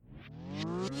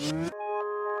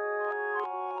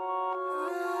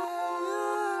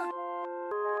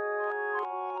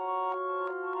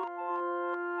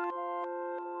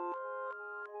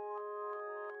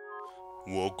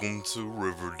Welcome to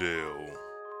Riverdale.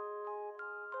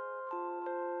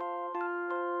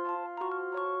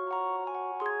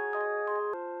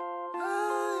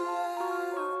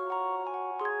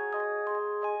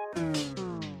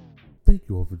 Thank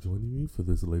you all for joining me for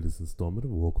this latest installment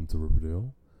of Welcome to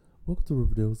Riverdale. Welcome to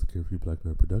Riverdale is a Carefree Black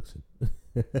Man production.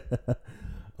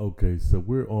 Okay, so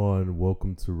we're on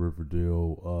Welcome to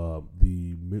Riverdale,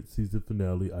 the mid-season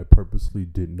finale. I purposely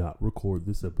did not record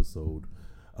this episode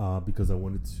because I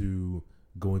wanted to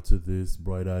go into this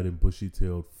bright-eyed and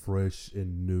bushy-tailed, fresh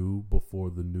and new before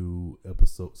the new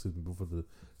episode, before the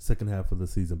second half of the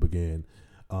season began.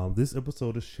 This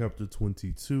episode is chapter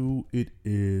 22. It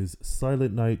is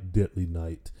Silent Night, Deadly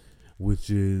Night, which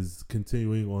is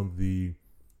continuing on the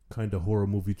kind of horror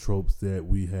movie tropes that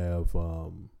we have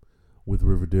with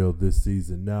Riverdale this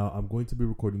season. Now, I'm going to be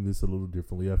recording this a little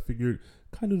differently. I figured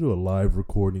kind of do a live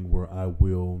recording where I'm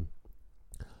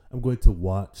going to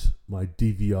watch my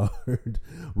DVR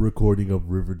recording of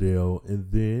Riverdale and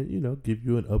then, give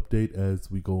you an update as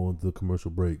we go on the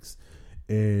commercial breaks.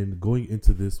 And going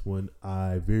into this one,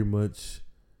 I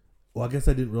guess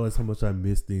I didn't realize how much I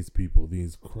missed these people,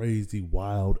 these crazy,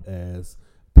 wild ass,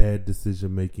 bad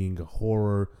decision making,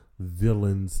 horror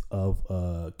villains of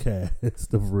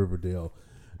cast of Riverdale.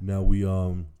 Now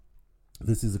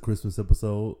this is a Christmas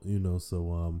episode,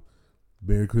 so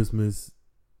Merry Christmas,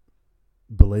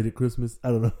 belated Christmas. I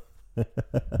don't know.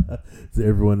 To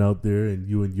everyone out there and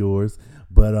you and yours.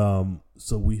 But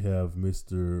so we have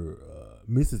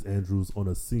Mrs. Andrews on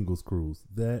a singles cruise.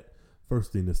 That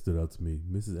first thing that stood out to me,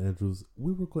 Mrs. Andrews,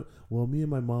 me and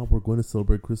my mom were going to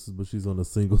celebrate Christmas, but she's on a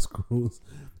singles cruise,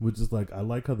 which is like, I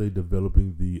like how they're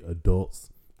developing the adults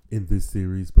in this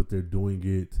series, but they're doing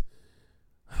it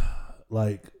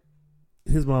like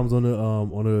his mom's on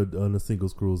a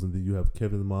singles cruise, and then you have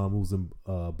Kevin's mom who's in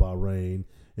Bahrain,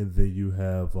 and then you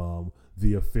have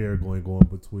the affair going on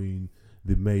between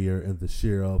the mayor and the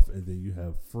sheriff, and then you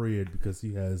have Fred because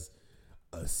he has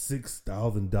a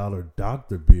 $6,000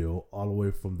 doctor bill all the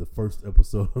way from the first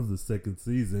episode of the second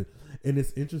season. And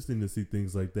it's interesting to see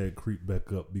things like that creep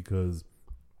back up because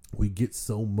we get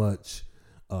so much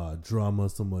drama,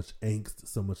 so much angst,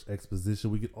 so much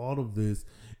exposition. We get all of this,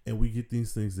 and we get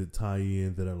these things that tie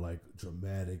in that are like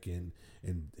dramatic and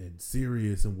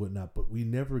serious and whatnot, but we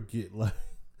never get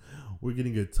we're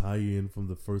getting a tie-in from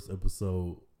the first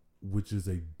episode, which is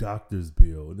a doctor's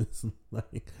bill. And it's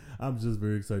like, I'm just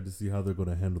very excited to see how they're going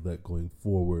to handle that going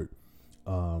forward.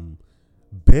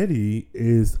 Betty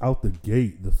is out the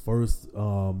gate. The first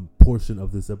portion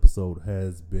of this episode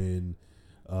has been,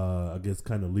 I guess,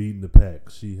 kind of leading the pack.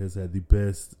 She has had the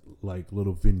best,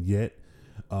 little vignette.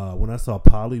 When I saw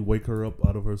Polly wake her up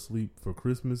out of her sleep for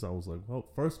Christmas, I was like, well,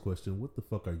 first question, what the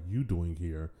fuck are you doing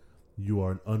here? You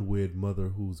are an unwed mother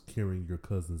who's carrying your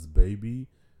cousin's baby.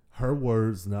 Her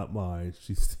words, not mine.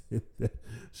 She said that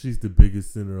she's the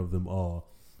biggest sinner of them all.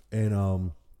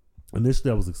 And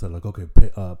initially I was excited, okay,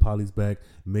 Polly's back.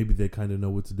 Maybe they kind of know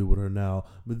what to do with her now.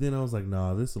 But then I was like,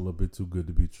 nah, this is a little bit too good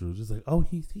to be true. Just like, oh,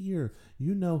 he's here.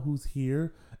 You know who's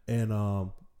here. And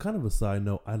kind of a side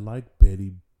note, I like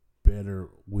Betty better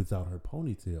without her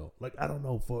ponytail. I don't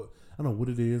know what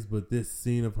it is, but this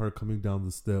scene of her coming down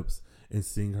the steps and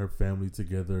seeing her family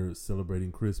together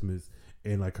celebrating Christmas,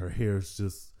 and her hair's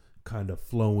just kind of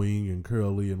flowing and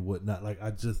curly and whatnot.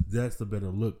 That's the better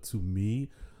look to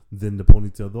me than the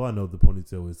ponytail, though I know the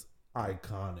ponytail is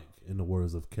iconic in the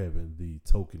words of Kevin, the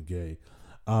token gay.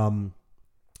 Then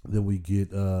we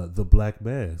get the black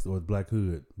mask or black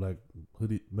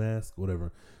hoodie mask,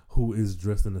 whatever, who is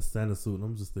dressed in a Santa suit. And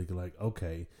I'm just thinking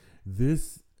okay,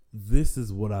 this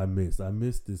is what I missed. I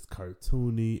missed this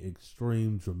cartoony,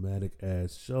 extreme, dramatic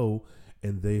ass show,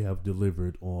 and they have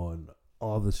delivered on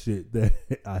all the shit that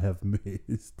I have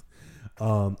missed.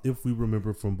 If we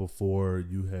remember from before,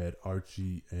 you had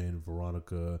Archie and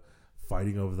Veronica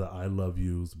fighting over the I love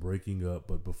yous, breaking up.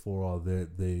 But before all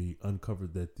that, they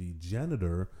uncovered that the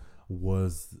janitor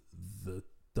was the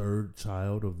third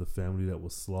child of the family that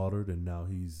was slaughtered, and now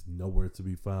he's nowhere to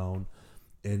be found.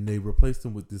 And they replaced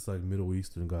him with this Middle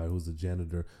Eastern guy who's a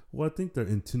janitor, who I think they're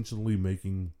intentionally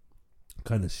making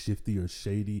kind of shifty or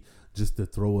shady just to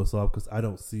throw us off, because I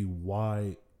don't see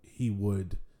why he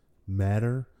would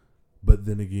matter. But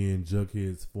then again,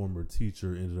 Jughead's former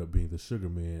teacher ended up being the Sugar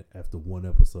Man after one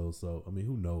episode. So, I mean,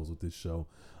 who knows with this show.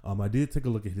 I did take a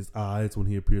look at his eyes when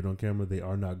he appeared on camera. They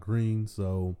are not green.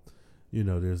 So,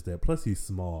 there's that. Plus, he's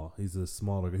small. He's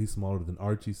smaller than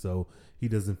Archie. So, he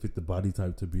doesn't fit the body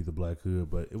type to be the Black Hood.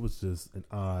 But it was just an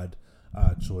odd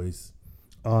choice.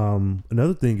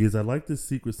 Another thing is, I like this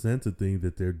Secret Santa thing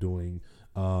that they're doing.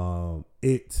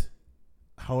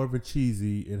 however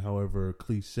cheesy and however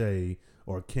cliche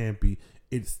or campy,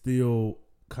 it still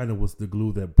kind of was the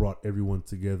glue that brought everyone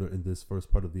together in this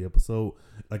first part of the episode.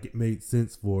 Like, it made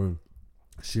sense for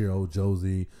Cheryl,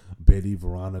 Josie, Betty,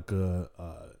 Veronica,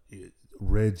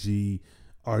 Reggie,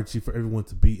 Archie, for everyone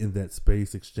to be in that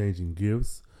space exchanging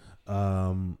gifts.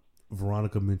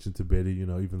 Veronica mentioned to Betty,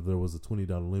 even though there was a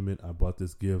 $20 limit, I bought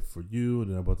this gift for you,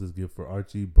 and then I bought this gift for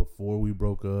Archie before we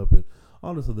broke up, and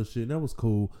all this other shit. And that was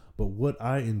cool. But what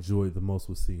I enjoyed the most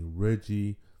was seeing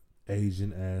Reggie,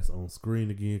 Asian ass, on screen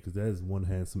again, because that is one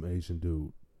handsome Asian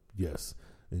dude. Yes.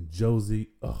 And Josie,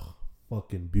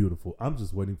 fucking beautiful. I'm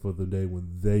just waiting for the day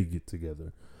when they get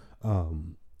together.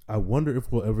 I wonder if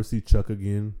we'll ever see Chuck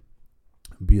again,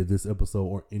 be it this episode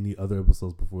or any other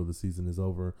episodes before the season is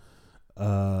over.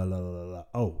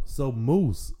 So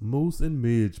Moose and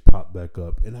Midge popped back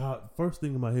up, and first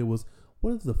thing in my head was,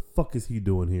 what the fuck is he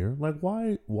doing here? Like,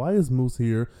 why is Moose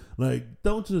here? Like,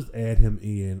 don't just add him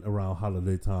in around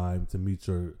holiday time to meet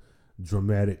your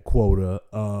dramatic quota.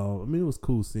 I mean, it was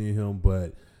cool seeing him,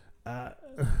 but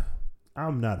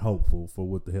I'm not hopeful for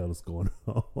what the hell is going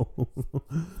on.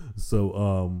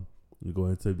 So, we're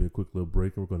going to take a quick little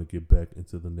break, and we're going to get back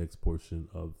into the next portion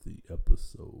of the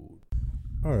episode.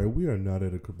 All right, we are not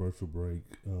at a commercial break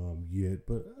yet,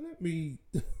 but let me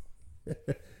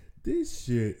this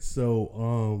shit.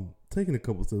 So, taking a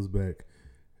couple steps back,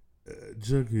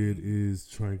 Jughead is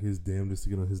trying his damnedest to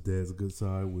get on his dad's good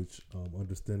side, which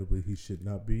understandably he should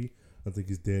not be. I think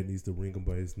his dad needs to wring him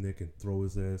by his neck and throw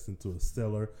his ass into a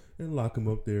cellar and lock him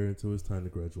up there until it's time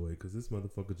to graduate, because this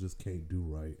motherfucker just can't do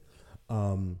right.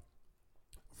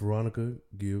 Veronica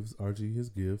gives Archie his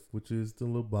gift, which is the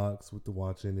little box with the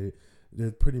watch in it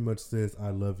that pretty much says I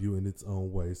love you in its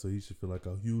own way. So he should feel like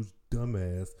a huge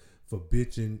dumbass for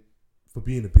being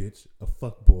a bitch, a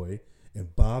fuck boy,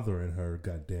 and bothering her,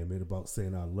 goddammit, about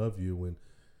saying I love you, and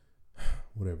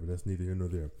whatever, that's neither here nor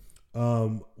there.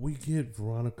 We get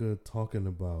Veronica talking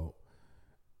about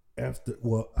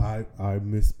I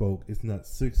misspoke. It's not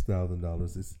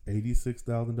 $6,000, it's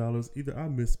 $86,000. Either I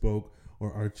misspoke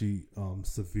or Archie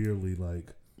severely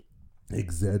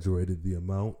exaggerated the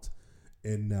amount,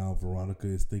 and now Veronica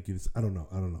is thinking I don't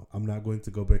know. I'm not going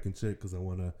to go back and check because I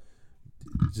want to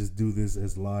just do this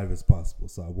as live as possible,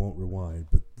 so I won't rewind.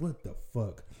 But what the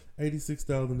fuck,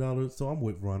 $86,000? So I'm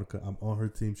with Veronica. I'm on her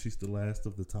team. She's the last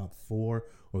of the top four,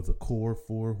 or the core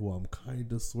four, who I'm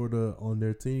kind of sort of on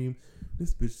their team.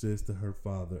 This bitch says to her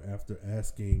father, after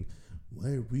asking,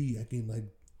 why are we acting like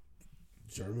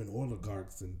German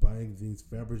oligarchs and buying these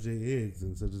Fabergé eggs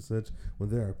and such, when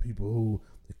there are people who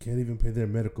can't even pay their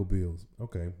medical bills?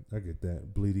 Okay, I get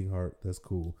that. Bleeding heart, that's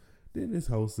cool. Then this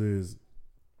hoe says,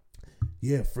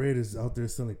 yeah, Fred is out there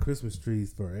selling Christmas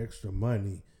trees for extra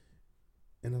money.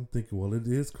 And I'm thinking, well, it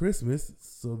is Christmas,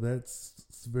 so that's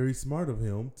very smart of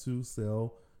him to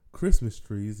sell Christmas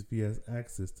trees if he has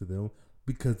access to them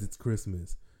because it's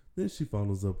Christmas. Then she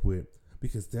follows up with,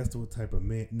 because that's what type of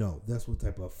man, no, that's what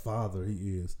type of father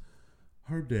he is.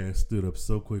 Her dad stood up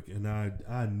so quick, and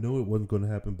I know it wasn't going to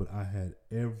happen, but I had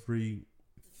every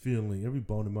feeling, every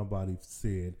bone in my body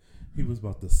said he was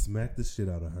about to smack the shit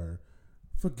out of her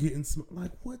for getting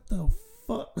like, what the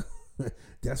fuck?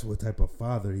 That's what type of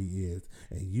father he is.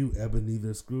 And you,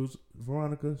 Ebenezer Scrooge,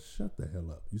 Veronica, shut the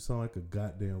hell up. You sound like a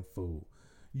goddamn fool.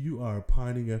 You are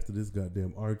pining after this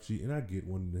goddamn Archie, and I get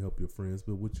wanting to help your friends,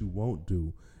 but what you won't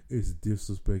do is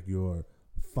disrespect your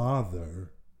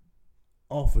father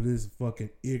off of this fucking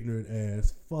ignorant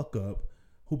ass fuck up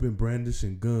who been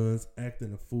brandishing guns,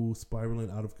 acting a fool,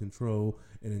 spiraling out of control,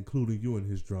 and including you in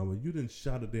his drama. You done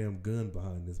shot a damn gun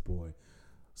behind this boy.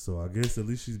 So I guess at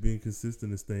least she's being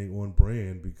consistent and staying on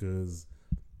brand, because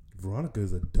Veronica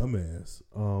is a dumbass.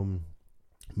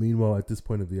 Meanwhile, at this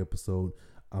point of the episode,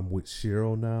 I'm with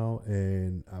Cheryl now,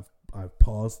 and I've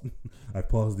paused I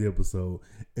paused the episode,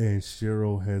 and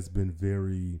Cheryl has been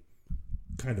very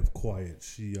kind of quiet.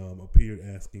 She appeared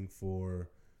asking for,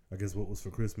 I guess, what was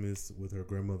for Christmas with her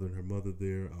grandmother and her mother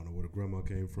there. I don't know where the grandma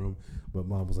came from, but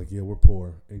mom was like, yeah, we're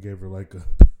poor, and gave her like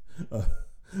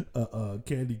a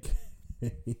candy cane.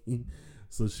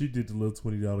 So she did the little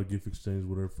 $20 gift exchange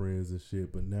with her friends and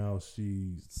shit, but now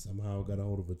she somehow got a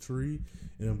hold of a tree,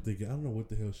 and I'm thinking, I don't know what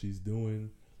the hell she's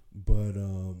doing, but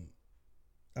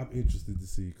I'm interested to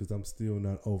see, because I'm still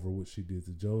not over what she did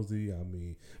to Josie. I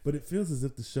mean, but it feels as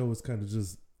if the show is kind of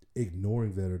just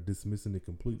ignoring that or dismissing it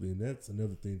completely, and that's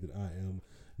another thing that I am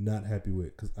not happy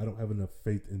with, because I don't have enough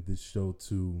faith in this show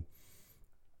to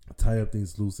tie up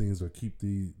these loose ends or keep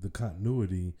the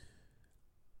continuity.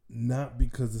 Not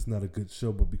because it's not a good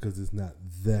show, but because it's not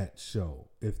that show,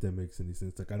 if that makes any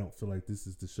sense. Like, I don't feel like this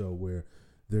is the show where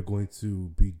they're going to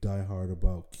be diehard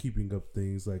about keeping up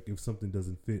things. Like if something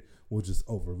doesn't fit, we'll just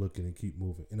overlook it and keep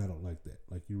moving. And I don't like that.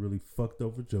 Like you really fucked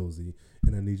over Josie,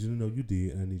 and I need you to know you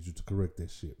did, and I need you to correct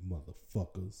that shit,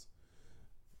 motherfuckers.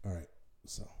 All right,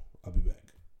 so I'll be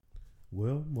back.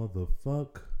 Well,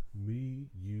 motherfuck me,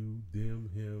 you, them,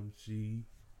 him, she,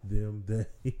 them,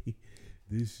 they.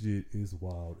 This shit is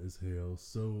wild as hell.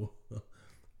 So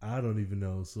I don't even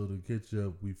know. So to catch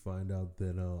up, we find out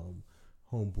that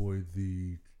homeboy,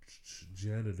 the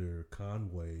janitor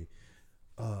Conway,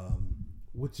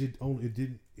 which it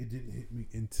didn't hit me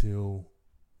until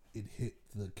it hit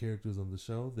the characters on the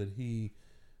show that he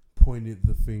pointed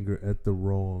the finger at the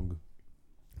wrong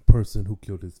person who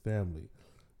killed his family.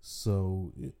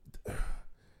 So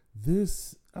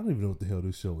this, I don't even know what the hell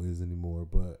this show is anymore,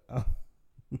 but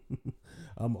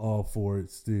I'm all for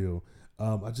it still.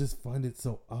 I just find it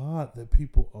so odd that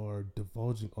people are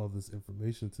divulging all this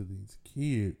information to these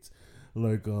kids.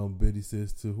 Like Betty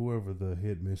says to whoever the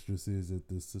headmistress is at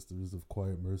the Sisters of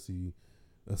Quiet Mercy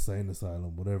insane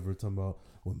asylum, whatever, talking about,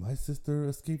 when my sister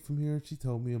escaped from here, she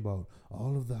told me about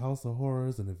all of the House of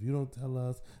Horrors, and if you don't tell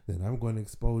us, then I'm going to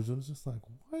expose you. It's just like,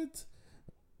 what?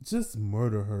 Just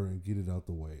murder her and get it out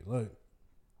the way. Like,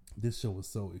 this show is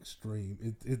so extreme.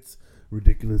 It's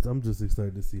ridiculous. I'm just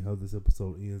excited to see how this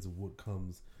episode ends and what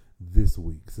comes this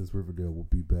week, since Riverdale will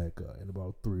be back in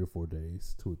about 3 or 4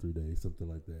 days, 2 or 3 days, something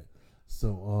like that.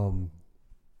 So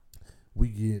we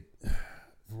get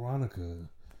Veronica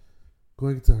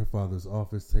going to her father's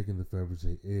office, taking the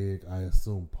Fabergé egg, I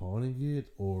assume pawning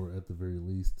it, or at the very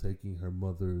least taking her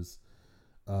mother's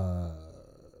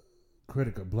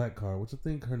credit card, black card, which I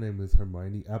think her name is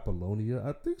Hermione Apollonia.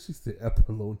 I think she said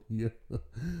Apollonia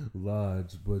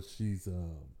Lodge, but she's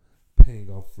paying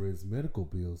off Fred's medical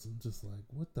bills. I'm just like,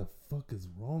 what the fuck is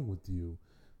wrong with you?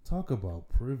 Talk about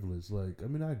privilege. Like, I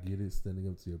mean, I get it, standing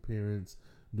up to your parents,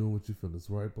 doing what you feel is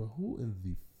right, but who in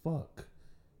the fuck?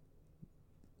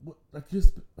 What, like,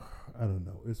 just, I don't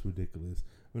know. It's ridiculous.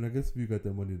 I mean, I guess if you got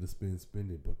that money to spend,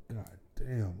 spend it, but god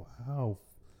damn, how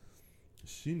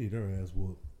she need her ass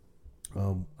whooped.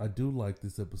 I do like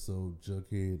this episode,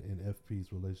 Jughead and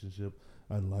FP's relationship.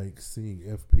 I like seeing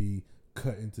FP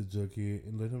cut into Jughead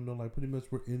and let him know, like, pretty much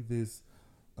we're in this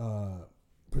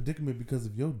predicament because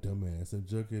of your dumbass. And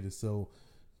Jughead is so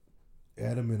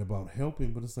adamant about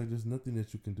helping, but it's like there's nothing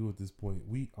that you can do at this point.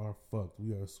 We are fucked.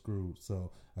 We are screwed.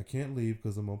 So I can't leave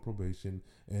because I'm on probation.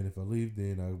 And if I leave,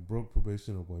 then I broke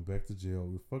probation. I'm going back to jail.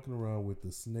 We're fucking around with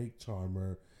the snake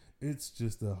charmer. It's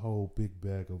just a whole big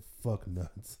bag of fuck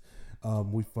nuts.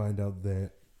 We find out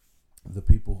that the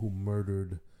people who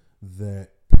murdered that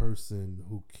person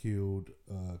who killed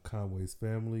Conway's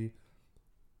family,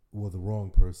 well, the wrong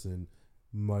person,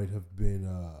 might have been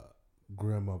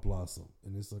Grandma Blossom.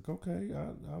 And it's like, okay,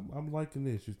 I'm liking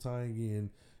this. You're tying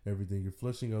in everything. You're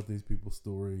fleshing out these people's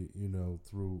story, you know,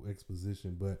 through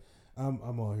exposition. But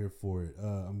I'm all here for it.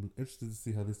 I'm interested to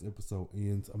see how this episode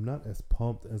ends. I'm not as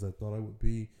pumped as I thought I would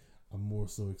be. I'm more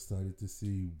so excited to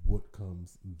see what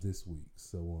comes this week.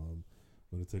 So I'm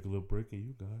going to take a little break and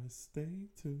you guys stay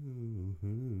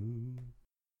tuned.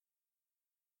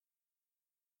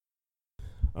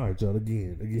 All right, y'all,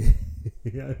 again,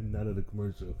 not at a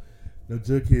commercial. Now,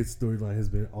 Jughead's storyline has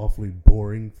been awfully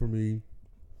boring for me.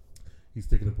 He's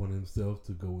taken upon himself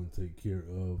to go and take care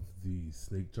of the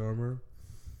snake charmer.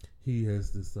 He has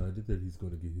decided that he's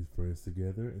going to get his friends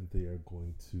together and they are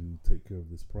going to take care of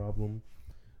this problem.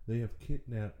 They have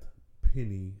kidnapped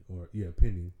Penny,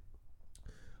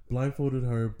 blindfolded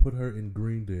her, put her in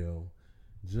Greendale.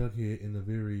 Jughead in a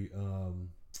very,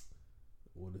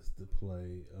 what is the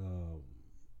play?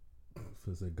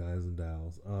 For say Guys and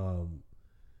Dolls.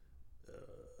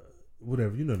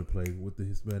 Whatever, you know the play with the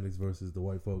Hispanics versus the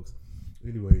white folks.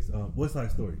 Anyways, West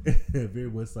Side Story. Very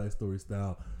West Side Story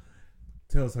style.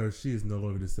 Tells her she is no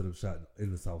longer to set up shop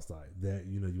in the South Side. That,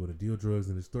 you know, you want to deal drugs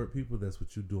and extort people, that's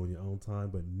what you do on your own time,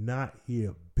 but not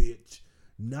here, bitch.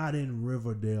 Not in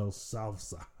Riverdale South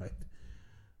Side.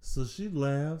 So she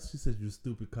laughs. She says, you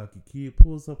stupid cocky kid.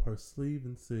 Pulls up her sleeve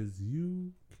and says,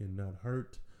 you cannot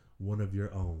hurt one of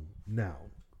your own. Now,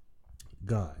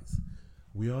 guys,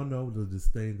 we all know the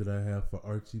disdain that I have for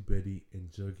Archie, Betty,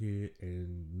 and Jughead,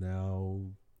 and now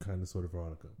kind of sort of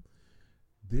Veronica.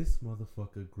 This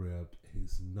motherfucker grabbed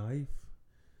his knife.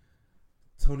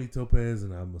 Tony Topaz,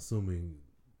 and I'm assuming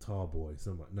Tallboy,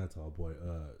 not Tallboy,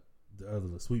 the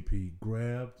other Sweet Pea,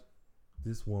 grabbed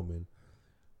this woman,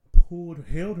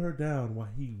 held her down while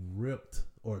he ripped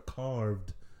or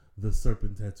carved the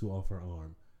serpent tattoo off her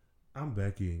arm. I'm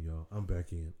back in, y'all. I'm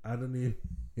back in. I don't even,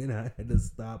 and I had to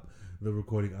stop the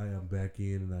recording. I am back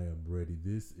in and I am ready.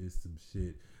 This is some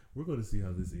shit. We're going to see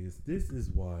how this is. This is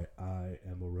why I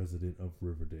am a resident of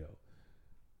Riverdale.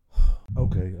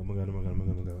 Okay, oh my god.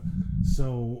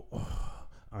 So,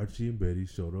 Archie and Betty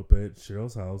showed up at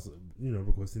Cheryl's house,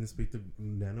 requesting to speak to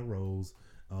Nana Rose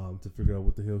to figure out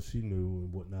what the hell she knew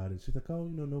and whatnot. And she's like, oh,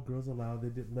 no girls allowed. They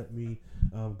didn't let me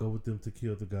go with them to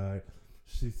kill the guy.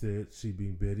 She said, she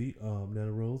being Betty,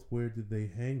 Nana Rose, where did they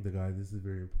hang the guy? This is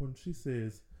very important. She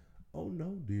says, oh,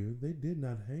 no, dear, they did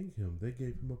not hang him. They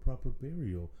gave him a proper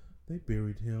burial. They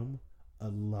buried him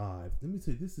alive. Let me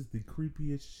tell you, this is the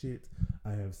creepiest shit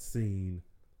I have seen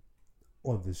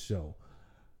on this show.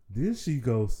 Then she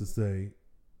goes to say,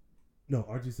 no,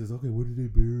 Archie says, okay, where did they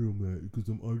bury him at? Because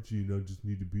I'm Archie and I just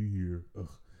need to be here.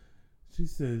 Ugh. She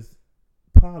says,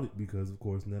 Polly, because of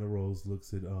course Nana Rose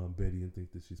looks at Betty and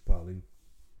thinks that she's Polly.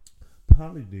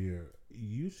 Polly, dear,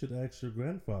 you should ask your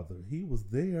grandfather. He was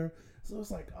there. So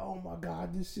it's like, oh my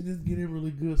God, this shit is getting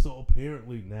really good. So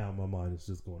apparently now my mind is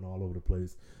just going all over the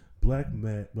place. Black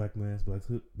Hood.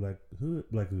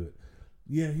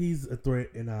 Yeah, he's a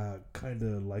threat, and I kind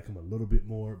of like him a little bit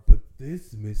more. But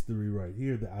this mystery right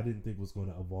here that I didn't think was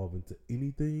going to evolve into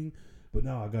anything, but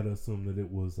now I got to assume that it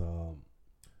was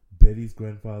Betty's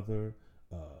grandfather,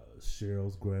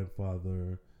 Cheryl's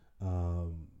grandfather,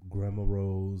 Grandma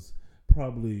Rose,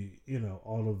 probably,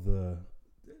 all of the,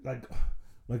 like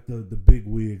the big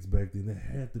wigs back then. That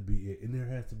had to be it. And there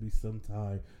has to be some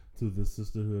tie to the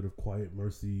Sisterhood of Quiet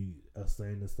Mercy, a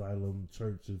Sane Asylum,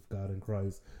 Church of God in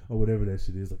Christ, or whatever that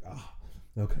shit is.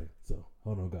 Okay. So,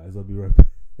 hold on, guys. I'll be right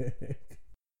back.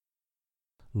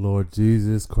 Lord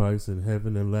Jesus Christ in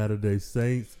heaven and Latter-day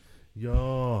Saints.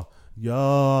 Y'all,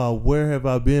 where have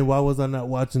I been? Why was I not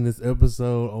watching this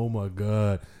episode? Oh, my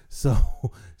God. So,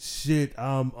 shit,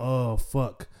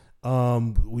 fuck.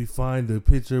 We find the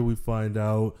picture, we find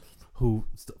out who,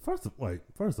 first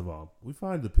of all, we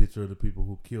find the picture of the people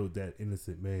who killed that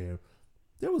innocent man.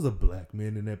 There was a black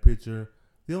man in that picture.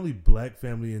 The only black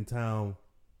family in town.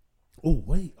 Oh,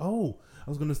 wait. Oh, I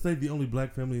was going to say the only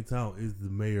black family in town is the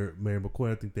Mayor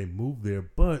McCoy. I think they moved there.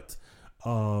 But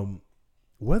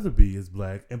Weatherby is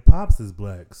black and Pops is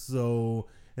black. So,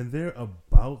 and they're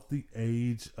about the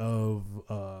age of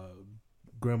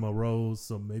Grandma Rose.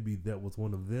 So maybe that was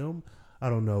one of them. I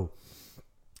don't know.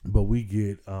 But we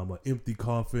get an empty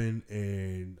coffin,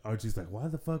 and Archie's like, why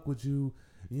the fuck would you,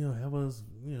 have us,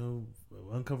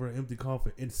 uncover an empty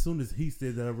coffin? And as soon as he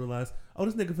said that, I realized, oh,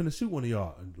 this nigga finna shoot one of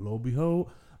y'all. And lo and behold,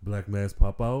 Black Mask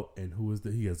pop out, and who is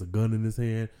that? He has a gun in his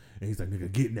hand, and he's like,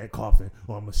 nigga, get in that coffin,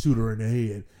 or I'm gonna shoot her in the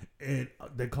head. And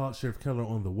they called Sheriff Keller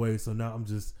on the way, so now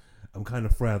I'm kind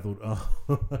of frazzled.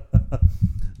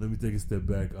 Let me take a step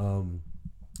back.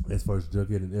 As far as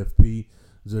Jughead and FP,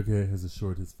 Jughead has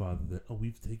assured his father that,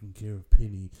 we've taken care of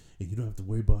Penny, and you don't have to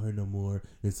worry about her no more,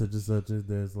 and such and such. And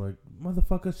there's like,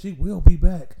 motherfucker, she will be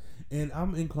back. And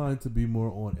I'm inclined to be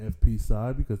more on FP's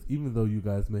side, because even though you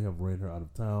guys may have ran her out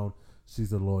of town,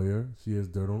 she's a lawyer. She has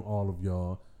dirt on all of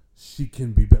y'all. She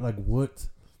can be back. Like, what?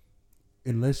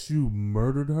 Unless you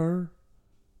murdered her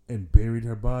and buried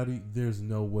her body, there's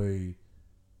no way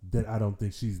that I don't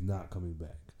think she's not coming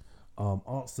back.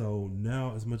 Also,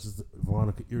 now, as much as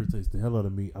Veronica irritates the hell out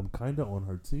of me, I'm kind of on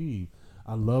her team.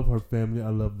 I love her family. I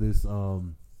love this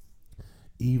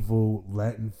evil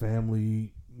Latin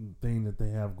family thing that they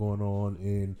have going on,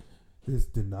 and this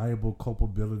deniable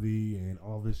culpability and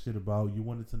all this shit about you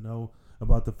wanted to know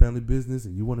about the family business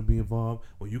and you want to be involved.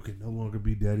 Well, you can no longer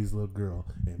be daddy's little girl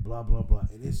and blah, blah, blah.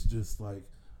 And it's just like,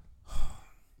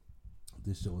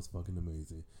 this show is fucking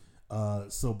amazing.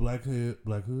 So Black Hood,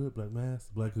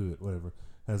 whatever,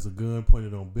 has a gun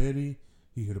pointed on Betty.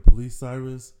 He heard the police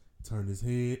sirens, turned his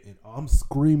head, and I'm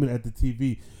screaming at the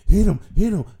TV, hit him,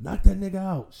 knock that nigga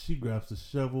out. She grabs the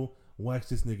shovel, whacks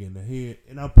this nigga in the head,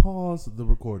 and I pause the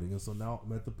recording. And so now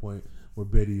I'm at the point where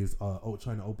Betty is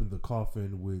trying to open the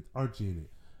coffin with Archie in it.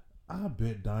 I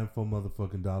bet dime for a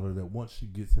motherfucking dollar that once she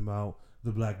gets him out,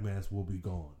 the Black Mask will be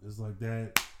gone. It's like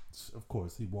that. Of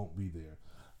course, he won't be there.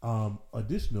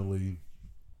 Additionally,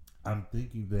 I'm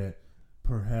thinking that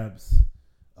perhaps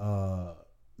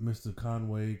Mr.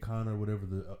 Connor, whatever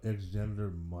the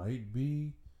ex-janitor might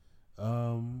be,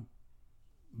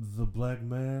 the Black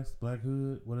Mask, Black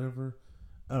Hood, whatever.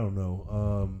 I don't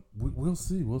know. We'll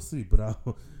see. But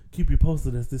I'll keep you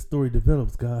posted as this story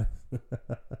develops, guys.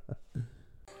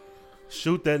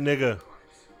 Shoot that nigga.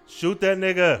 Shoot that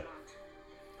nigga.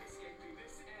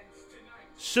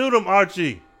 Shoot him,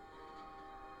 Archie.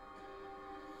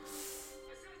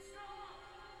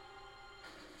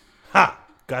 Ha!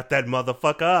 Got that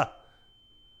motherfucker.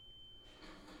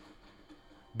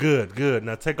 Good.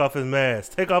 Now take off his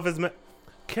mask.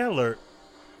 Keller.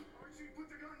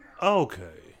 Okay.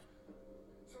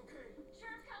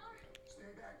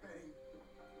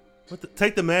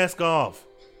 Take the mask off.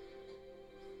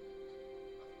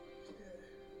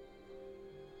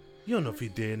 You don't know if he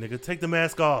did, nigga. Take the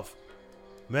mask off.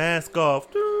 Mask off.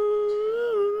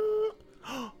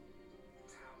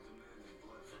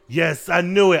 Yes, I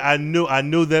knew it. I knew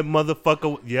that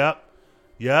motherfucker. Yep.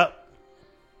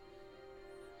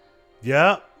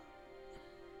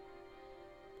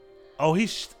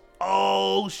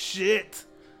 Oh shit.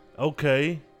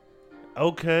 Okay.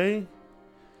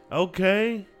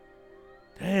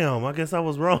 Damn, I guess I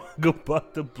was wrong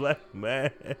about the black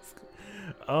mask.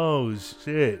 Oh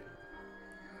shit.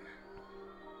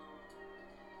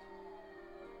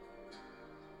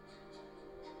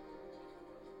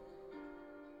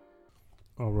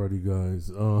 Alrighty, guys.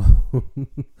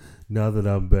 Now that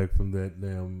I'm back from that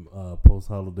damn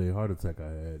post-holiday heart attack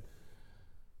I had,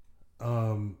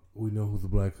 we know who the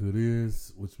Black Hood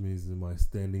is, which means in my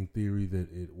standing theory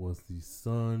that it was the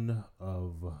son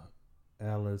of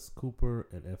Alice Cooper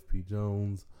and F.P.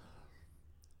 Jones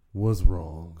was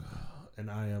wrong.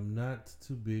 And I am not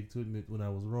too big to admit when I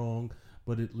was wrong,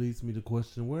 but it leads me to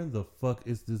question, where in the fuck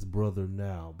is this brother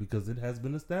now? Because it has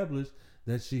been established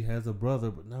that she has a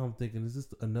brother, but now I'm thinking, is this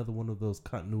another one of those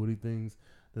continuity things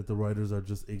that the writers are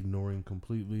just ignoring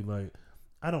completely? Like,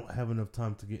 I don't have enough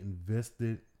time to get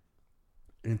invested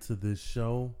into this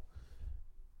show,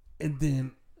 and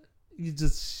then you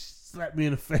just slap me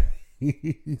in the face.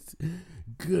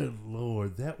 Good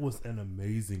Lord, that was an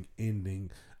amazing ending.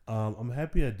 I'm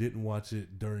happy I didn't watch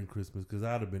it during Christmas because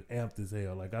I'd have been amped as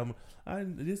hell. Like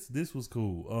this was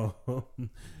cool.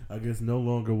 I guess no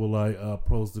longer will I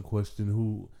pose the question,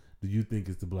 who do you think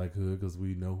is the Black Hood? Because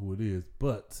we know who it is.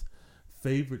 But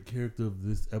favorite character of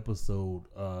this episode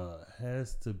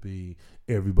has to be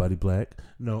everybody black.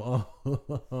 No,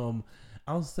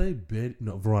 I'll say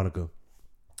Veronica.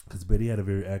 Because Betty had a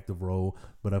very active role,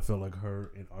 but I felt like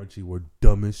her and Archie were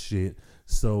dumb as shit.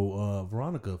 So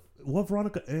Veronica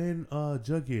and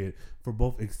Jughead for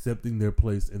both accepting their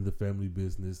place in the family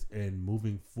business and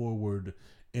moving forward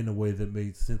in a way that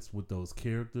made sense with those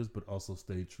characters, but also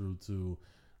stayed true to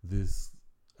this,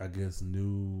 I guess,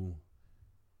 new,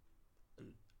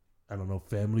 I don't know,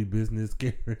 family business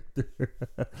character.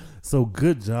 So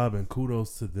good job and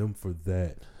kudos to them for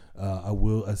that.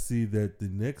 I see that the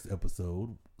next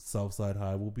episode, Southside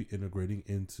High, will be integrating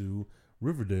into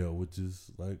Riverdale, which is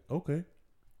like, okay,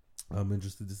 I'm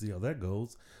interested to see how that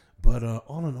goes. But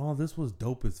all in all, this was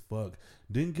dope as fuck.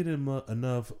 Didn't get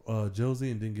enough Josie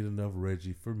and didn't get enough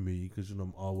Reggie for me, because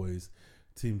I'm always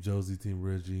Team Josie, Team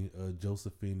Reggie,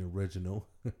 Josephine and Reginald.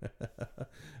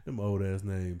 Them old ass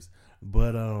names.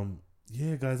 But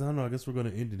yeah, guys, I don't know. I guess we're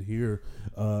gonna end it here.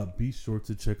 Be sure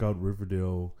to check out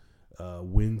Riverdale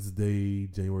Wednesday,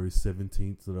 January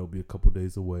 17th, so that'll be a couple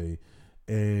days away.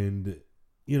 And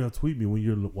tweet me when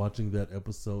you're watching that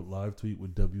episode. Live tweet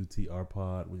with WTR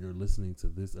Pod when you're listening to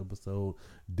this episode,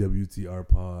 WTR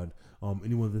Pod.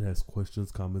 Anyone that has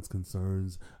questions, comments,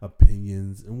 concerns,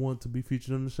 opinions, and want to be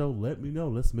featured on the show, let me know.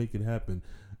 Let's make it happen.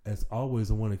 As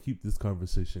always, I want to keep this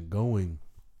conversation going.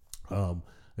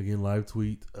 Again, live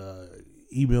tweet,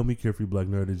 email me,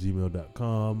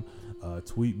 carefreeblacknerd@gmail.com.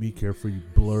 Tweet me,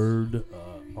 carefreeblurred.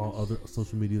 All other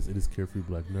social medias, it is Carefree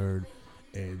Black Nerd.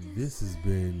 And this has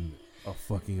been a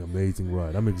fucking amazing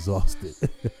ride. I'm exhausted.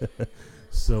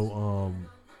 So,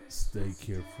 stay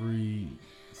carefree,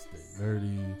 stay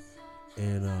nerdy,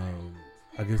 and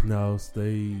I guess now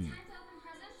stay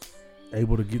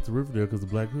able to get to Riverdale because the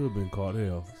Black Hood been caught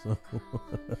hell. So,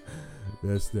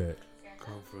 that's that.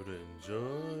 Comfort and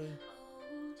joy.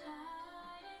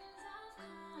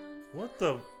 What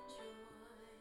the...